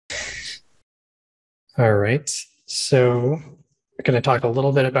All right. So I'm going to talk a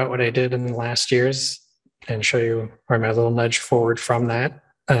little bit about what I did in the last years and show you where my little nudge forward from that.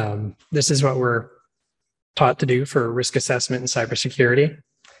 This is what we're taught to do for risk assessment in cybersecurity.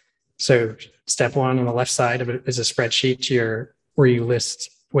 So step one on the left side of it is a spreadsheet where you list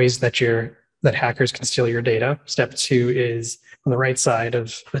ways that hackers can steal your data. Step two is on the right side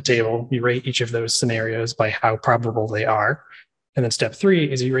of the table, you rate each of those scenarios by how probable they are. And then step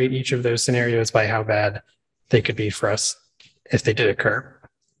three is you rate each of those scenarios by how bad they could be for us if they did occur.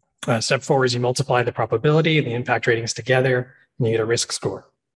 Step four is you multiply the probability and the impact ratings together, and you get a risk score.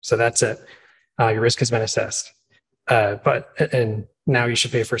 So that's it. Your risk has been assessed. And now you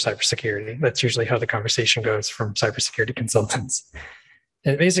should pay for cybersecurity. That's usually how the conversation goes from cybersecurity consultants.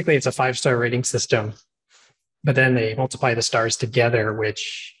 And basically, it's a 5-star rating system, but then they multiply the stars together,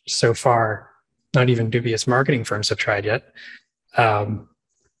 which so far, not even dubious marketing firms have tried yet. So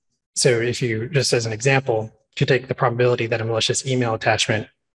if you, just as an example, if you take the probability that a malicious email attachment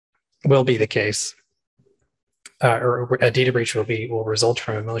will be the case, or a data breach will result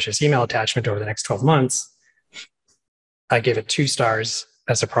from a malicious email attachment over the next 12 months, I give it 2 stars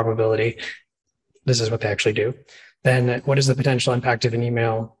as a probability. This is what they actually do. Then what is the potential impact of an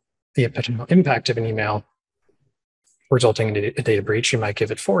email? The potential impact of an email resulting in a data breach, you might give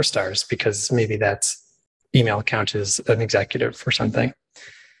it 4 stars because maybe that email account is an executive or something.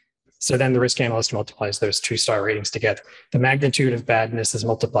 So then the risk analyst multiplies those 2-star ratings together. The magnitude of badness is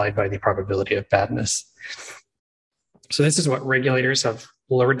multiplied by the probability of badness. So this is what regulators have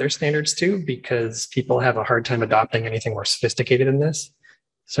lowered their standards to because people have a hard time adopting anything more sophisticated than this.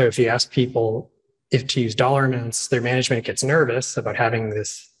 So if you ask people if to use dollar amounts, their management gets nervous about having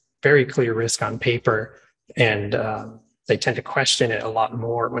this very clear risk on paper, and they tend to question it a lot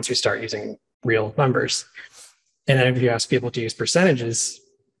more once you start using real numbers. And then if you ask people to use percentages,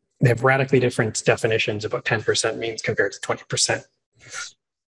 they have radically different definitions of what 10% means compared to 20%.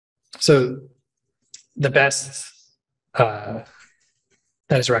 So the best that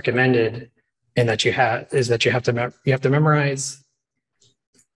is recommended and that you have is that you have to memorize.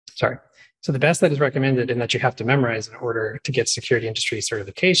 Sorry. So the best that is recommended and that you have to memorize in order to get security industry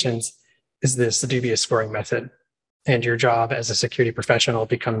certifications is this dubious scoring method. And your job as a security professional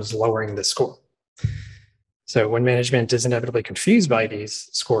becomes lowering the score. So when management is inevitably confused by these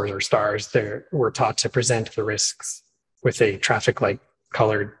scores or stars, we're taught to present the risks with a traffic light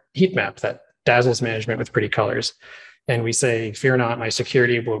colored heat map that dazzles management with pretty colors. And we say, fear not, my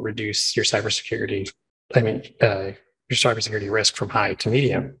security will reduce your cybersecurity risk from high to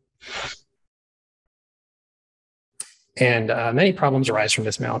medium. And many problems arise from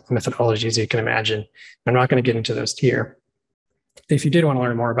this methodology, as you can imagine. I'm not going to get into those here. If you did want to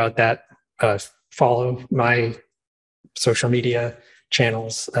learn more about that, follow my social media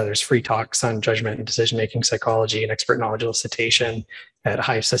channels. There's free talks on judgment and decision-making psychology and expert knowledge elicitation at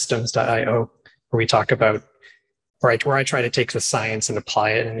hivesystems.io, where we talk about, where I try to take the science and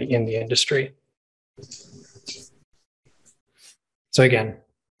apply it in the industry. So again,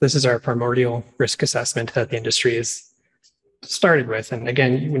 this is our primordial risk assessment that the industry is started with. And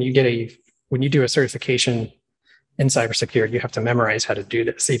again, when you do a certification in cybersecurity, you have to memorize how to do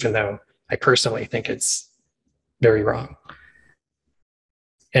this, even though I personally think it's very wrong.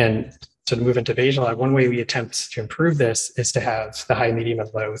 And to move into BayesiaLab, one way we attempt to improve this is to have the high, medium, and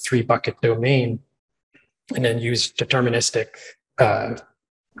low 3-bucket domain, and then use deterministic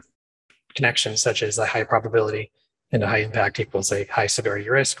connections, such as a high probability and a high impact equals a high severity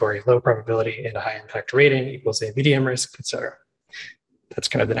risk, or a low probability and a high impact rating equals a medium risk, etc. That's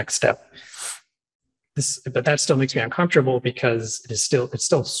kind of the next step. But that still makes me uncomfortable because it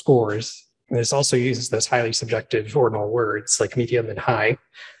still scores. And this also uses those highly subjective ordinal words like medium and high.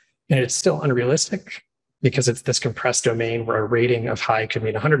 And it's still unrealistic because it's this compressed domain where a rating of high could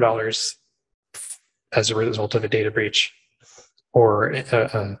mean $100 as a result of a data breach or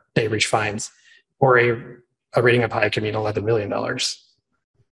data breach fines, or a rating of high could mean $11 million.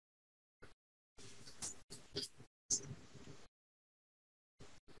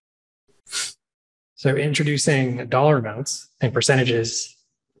 So introducing dollar amounts and percentages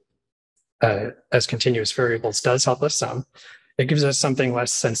as continuous variables does help us some. It gives us something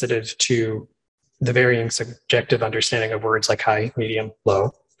less sensitive to the varying subjective understanding of words like high, medium,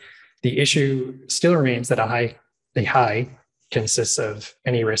 low. The issue still remains that a high consists of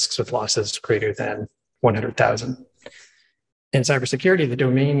any risks with losses greater than 100,000. In cybersecurity, the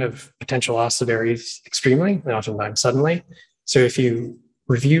domain of potential loss varies extremely, and oftentimes suddenly. So if you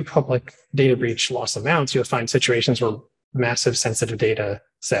review public data breach loss amounts, you'll find situations where massive sensitive data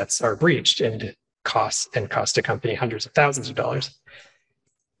sets are breached and cost a company hundreds of thousands of dollars.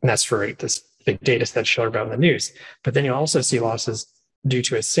 And that's for this big data sets show about in the news. But then you'll also see losses due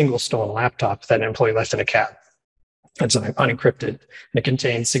to a single stolen laptop that an employee left in a cab. It's unencrypted, and it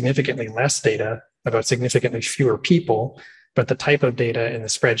contains significantly less data about significantly fewer people, but the type of data in the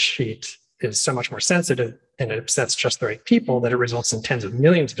spreadsheet is so much more sensitive and it upsets just the right people that it results in tens of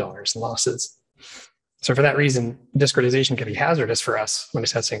millions of dollars in losses. So for that reason, discretization can be hazardous for us when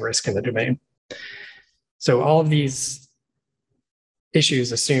assessing risk in the domain. So all of these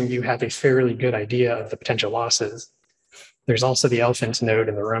issues assume you have a fairly good idea of the potential losses. There's also the elephant node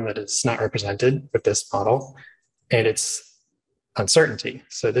in the room that is not represented with this model, and it's uncertainty.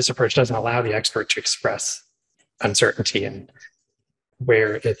 So this approach doesn't allow the expert to express uncertainty and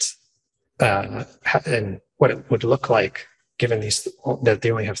where it's and what it would look like given that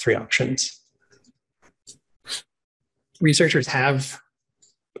they only have three options. Researchers have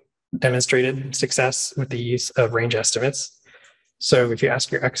demonstrated success with the use of range estimates. So if you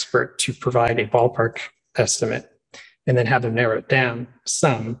ask your expert to provide a ballpark estimate and then have them narrow it down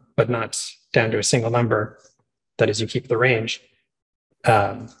some, but not down to a single number, that is, you keep the range,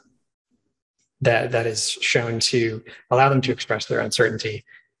 that is shown to allow them to express their uncertainty,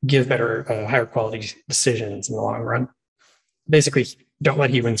 give better, higher quality decisions in the long run. Basically, don't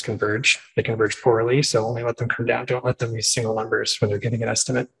let humans converge. They converge poorly, so only let them come down. Don't let them use single numbers when they're giving an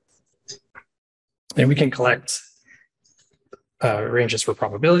estimate. And we can collect ranges for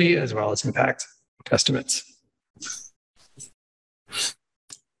probability as well as impact estimates.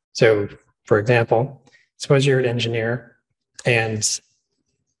 So, for example, suppose you're an engineer and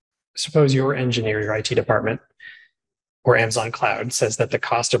suppose your engineer, your IT department, or Amazon Cloud says that the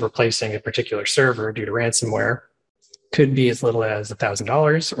cost of replacing a particular server due to ransomware could be as little as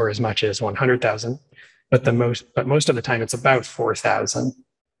 $1,000 or as much as $100,000, but most of the time it's about $4,000.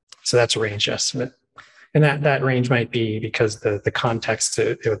 So that's a range estimate. And that range might be because the context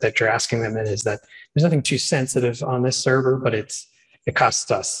that you're asking them in is that there's nothing too sensitive on this server, but it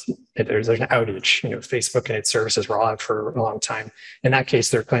costs us. There's an outage. Facebook and its services were all out for a long time. In that case,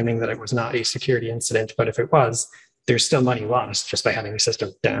 they're claiming that it was not a security incident, but if it was, there's still money lost just by having the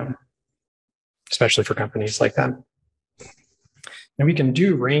system down, especially for companies like that. And we can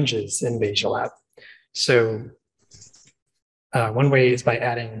do ranges in BayesiaLab. So one way is by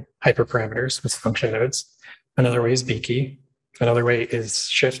adding hyperparameters with function nodes. Another way is B-key. Another way is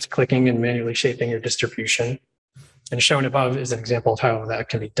shift clicking and manually shaping your distribution. And shown above is an example of how that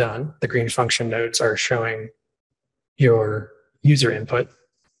can be done. The green function nodes are showing your user input.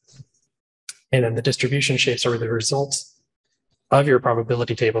 And then the distribution shapes are the results of your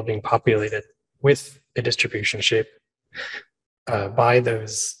probability table being populated with a distribution shape by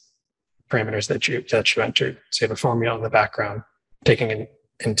those parameters that you entered. So you have a formula in the background taking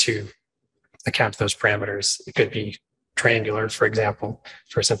into account those parameters. It could be triangular, for example,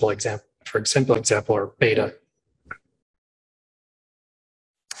 for a simple example, or beta.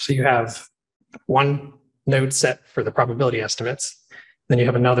 So you have one node set for the probability estimates, then you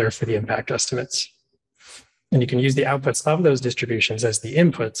have another for the impact estimates. And you can use the outputs of those distributions as the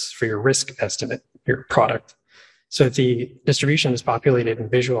inputs for your risk estimate, your product. So if the distribution is populated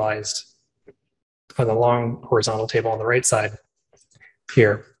and visualized on the long horizontal table on the right side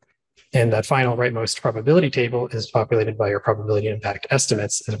here, and that final rightmost probability table is populated by your probability impact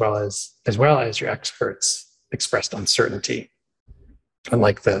estimates as well as your experts expressed uncertainty,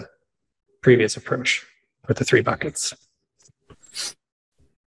 unlike the previous approach with the three buckets.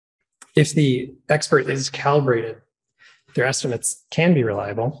 If the expert is calibrated, their estimates can be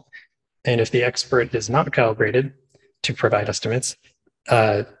reliable. And if the expert is not calibrated to provide estimates,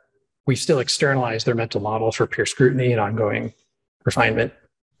 we still externalize their mental model for peer scrutiny and ongoing refinement.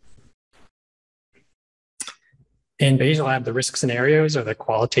 In BayesiaLab, the risk scenarios are the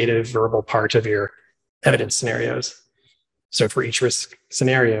qualitative verbal part of your evidence scenarios. So for each risk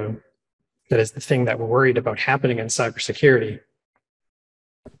scenario, that is the thing that we're worried about happening in cybersecurity.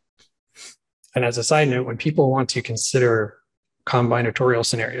 And as a side note, when people want to consider combinatorial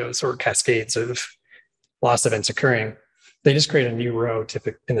scenarios or cascades of loss events occurring, they just create a new row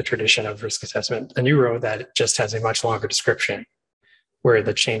in the tradition of risk assessment, a new row that just has a much longer description where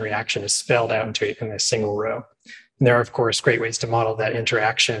the chain reaction is spelled out in a single row. And there are, of course, great ways to model that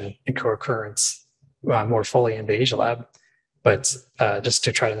interaction and co-occurrence more fully in BayesiaLab. But just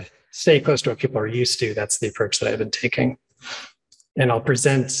to try to stay close to what people are used to, that's the approach that I've been taking. And I'll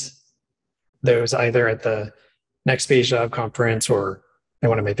present those either at the next BayesiaLab conference or in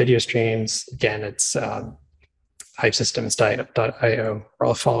one of my video streams. Again, it's hypesystems.io, where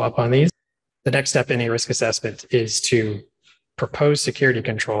I'll follow up on these. The next step in a risk assessment is to propose security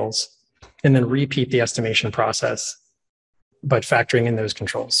controls and then repeat the estimation process but factoring in those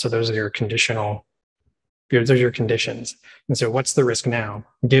controls. So those are your conditional, those are your conditions. And so what's the risk now,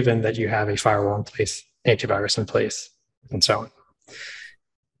 given that you have a firewall in place, antivirus in place, and so on.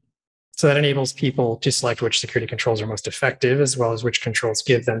 So that enables people to select which security controls are most effective, as well as which controls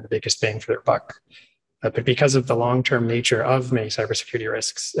give them the biggest bang for their buck. But because of the long-term nature of many cybersecurity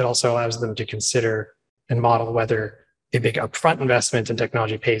risks, it also allows them to consider and model whether a big upfront investment in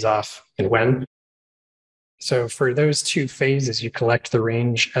technology pays off and when. So for those two phases, you collect the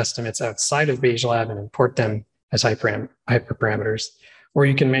range estimates outside of BayesiaLab and import them as hyperparameters, or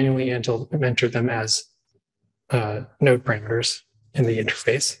you can manually enter them as node parameters in the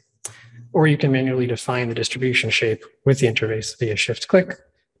interface, or you can manually define the distribution shape with the interface via shift-click,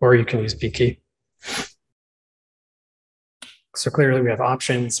 or you can use pkey. So clearly we have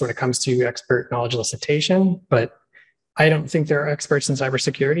options when it comes to expert knowledge elicitation, but I don't think there are experts in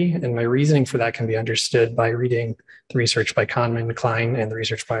cybersecurity, and my reasoning for that can be understood by reading the research by Kahneman, Klein, and the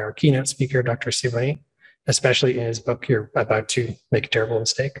research by our keynote speaker, Dr. Sivani, especially in his book, You're About to Make a Terrible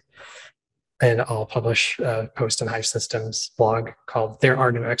Mistake. And I'll publish a post on Hive Systems blog called There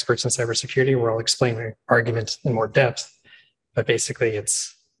Are No Experts in Cybersecurity, where I'll explain my argument in more depth. But basically, I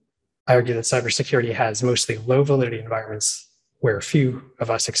argue that cybersecurity has mostly low validity environments where few of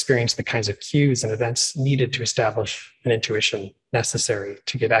us experience the kinds of cues and events needed to establish an intuition necessary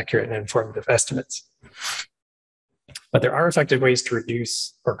to give accurate and informative estimates. But there are effective ways to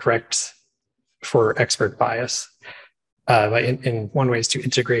reduce or correct for expert bias. In one way is to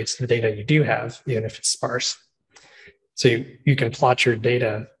integrate the data you do have, even if it's sparse. So you can plot your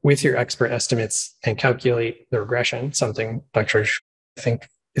data with your expert estimates and calculate the regression, something Dr. I think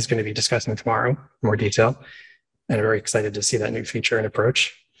is going to be discussing tomorrow in more detail. And I'm very excited to see that new feature and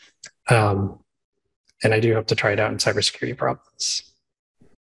approach. And I do hope to try it out in cybersecurity problems.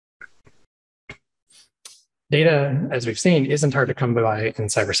 Data, as we've seen, isn't hard to come by in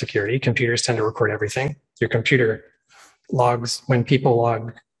cybersecurity. Computers tend to record everything. Your computer logs when people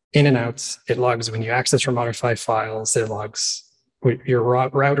log in and out. It logs when you access or modify files. It logs, your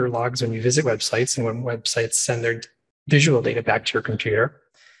router logs when you visit websites and when websites send their visual data back to your computer.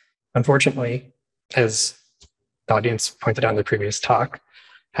 Unfortunately, as the audience pointed out in the previous talk,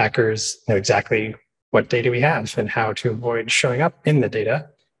 hackers know exactly what data we have and how to avoid showing up in the data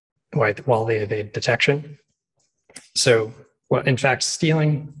while they evade detection. So, well, in fact,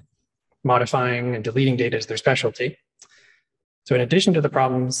 stealing, modifying, and deleting data is their specialty. So in addition to the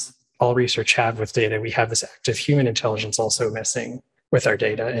problems all research have with data, we have this active human intelligence also messing with our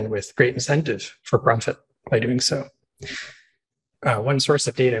data and with great incentive for profit by doing so. One source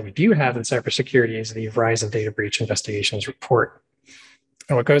of data we do have in cybersecurity is the Verizon Data Breach Investigations Report.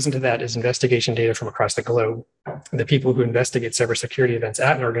 And what goes into that is investigation data from across the globe. The people who investigate cybersecurity events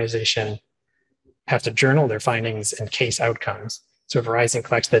at an organization have to journal their findings and case outcomes. So Verizon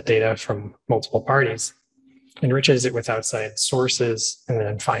collects that data from multiple parties, enriches it with outside sources, and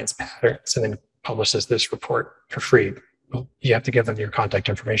then finds patterns and then publishes this report for free. Well, you have to give them your contact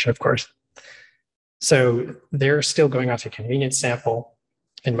information, of course. So they're still going off a convenience sample,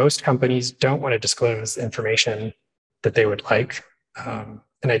 and most companies don't want to disclose information that they would like.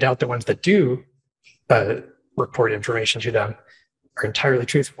 And I doubt the ones that do report information to them are entirely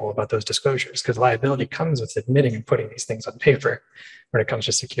truthful about those disclosures, because liability comes with admitting and putting these things on paper when it comes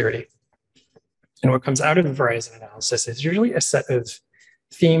to security. And what comes out of the Verizon analysis is usually a set of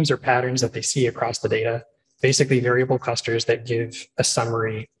themes or patterns that they see across the data, basically variable clusters that give a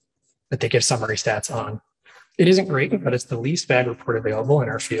summary, that they give summary stats on. It isn't great, but it's the least bad report available in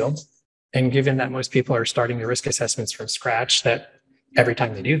our field. And given that most people are starting their risk assessments from scratch, that every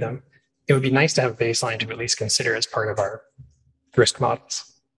time they do them, it would be nice to have a baseline to at least consider as part of our risk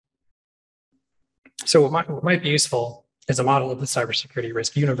models. So what might be useful is a model of the cybersecurity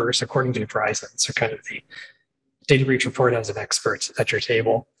risk universe according to Verizon. So kind of the data breach report as an expert at your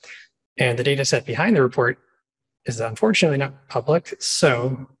table. And the data set behind the report is unfortunately not public.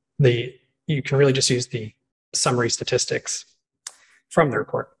 So you can really just use the summary statistics from the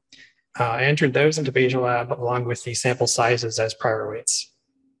report. I entered those into BayesiaLab along with the sample sizes as prior weights.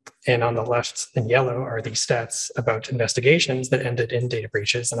 And on the left in yellow are the stats about investigations that ended in data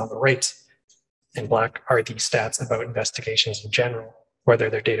breaches. And on the right in black are the stats about investigations in general, whether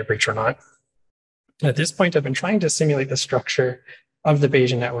they're data breach or not. And at this point, I've been trying to simulate the structure of the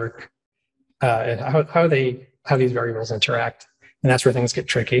Bayesian network and how these variables interact. And that's where things get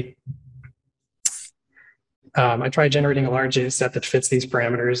tricky. I tried generating a large data set that fits these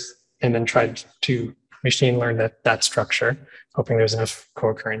parameters and then tried to machine learn that structure, hoping there's enough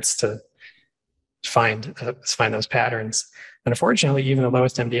co-occurrence to find those patterns. And unfortunately, even the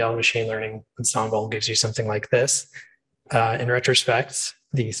lowest MDL machine learning ensemble gives you something like this. In retrospect,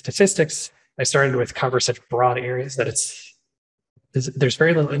 the statistics, I started with cover such broad areas that there's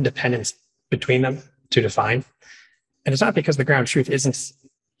very little independence between them to define. And it's not because the ground truth isn't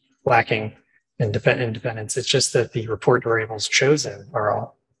lacking independence. It's just that the report variables chosen are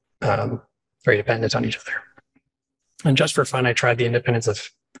all very dependent on each other. And just for fun, I tried the independence of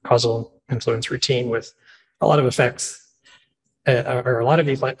causal influence routine with a lot of effects, or a lot of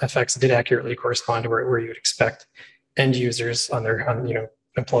these effects did accurately correspond to where you would expect. End users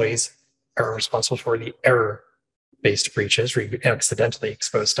employees are responsible for the error-based breaches where you accidentally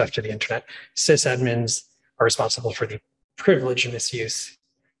expose stuff to the internet. Sysadmins are responsible for the privilege misuse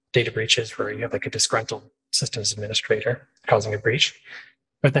data breaches where you have like a disgruntled systems administrator causing a breach.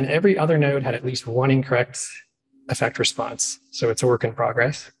 But then every other node had at least one incorrect effect response. So it's a work in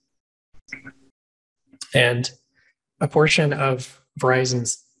progress. And a portion of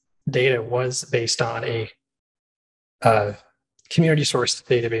Verizon's data was based on a community sourced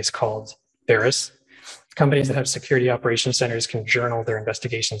database called Veris. Companies that have security operations centers can journal their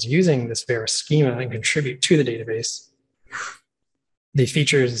investigations using this Veris schema and contribute to the database. The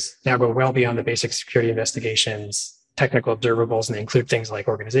features now go well beyond the basic security investigations, technical observables, and they include things like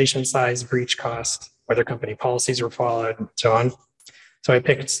organization size, breach cost, whether company policies were followed, and so on. So I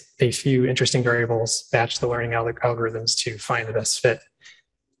picked a few interesting variables, batched the learning algorithms to find the best fit.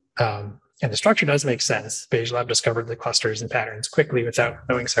 And the structure does make sense. BayesiaLab discovered the clusters and patterns quickly without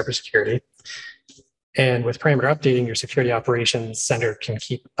knowing cybersecurity. And with parameter updating, your security operations center can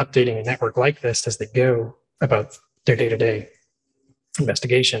keep updating a network like this as they go about their day-to-day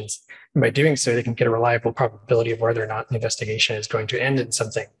investigations. And by doing so, they can get a reliable probability of whether or not an investigation is going to end in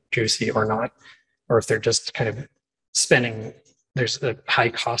something juicy or not, or if they're just kind of spending, there's a high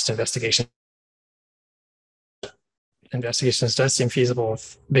cost investigation. Investigations does seem feasible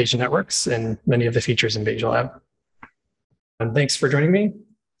with Bayesian Networks and many of the features in BayesiaLab. And thanks for joining me.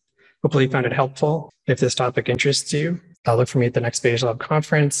 Hopefully you found it helpful. If this topic interests you, look for me at the next BayesiaLab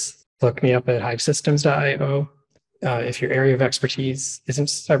conference. Look me up at hivesystems.io. If your area of expertise isn't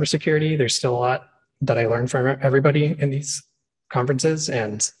cybersecurity, there's still a lot that I learned from everybody in these conferences,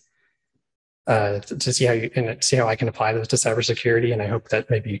 and to see how I can apply this to cybersecurity. And I hope that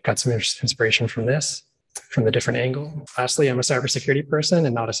maybe you got some inspiration from this, from the different angle. Lastly, I'm a cybersecurity person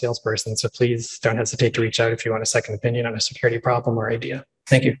and not a salesperson, so please don't hesitate to reach out if you want a second opinion on a security problem or idea.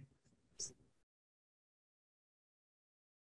 Thank you.